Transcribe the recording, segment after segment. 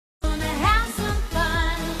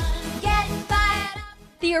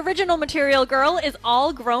The original Material Girl is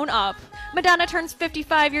all grown up. Madonna turns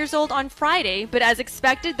 55 years old on Friday, but as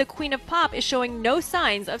expected, the Queen of Pop is showing no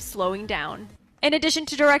signs of slowing down. In addition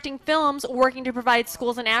to directing films, working to provide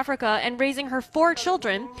schools in Africa, and raising her 4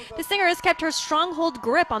 children, the singer has kept her stronghold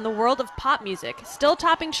grip on the world of pop music, still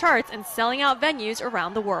topping charts and selling out venues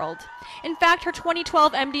around the world. In fact, her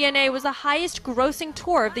 2012 MDNA was the highest grossing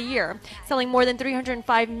tour of the year, selling more than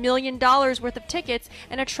 $305 million worth of tickets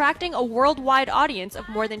and attracting a worldwide audience of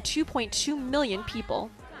more than 2.2 million people.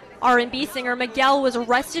 R&B singer Miguel was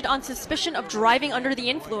arrested on suspicion of driving under the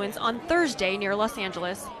influence on Thursday near Los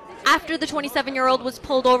Angeles. After the 27-year-old was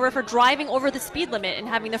pulled over for driving over the speed limit and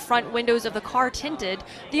having the front windows of the car tinted,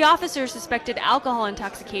 the officers suspected alcohol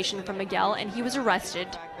intoxication from Miguel and he was arrested.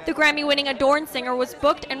 The Grammy-winning Adorn singer was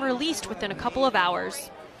booked and released within a couple of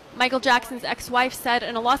hours. Michael Jackson's ex-wife said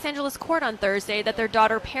in a Los Angeles court on Thursday that their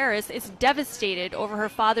daughter Paris is devastated over her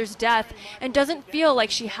father's death and doesn't feel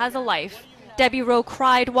like she has a life. Debbie Rowe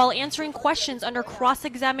cried while answering questions under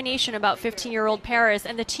cross-examination about 15-year-old Paris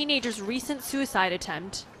and the teenager's recent suicide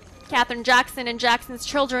attempt. Katherine Jackson and Jackson's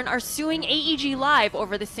children are suing AEG Live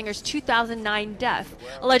over the singer's 2009 death,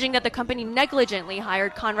 alleging that the company negligently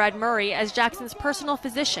hired Conrad Murray as Jackson's personal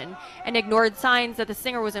physician and ignored signs that the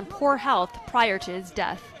singer was in poor health prior to his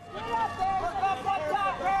death.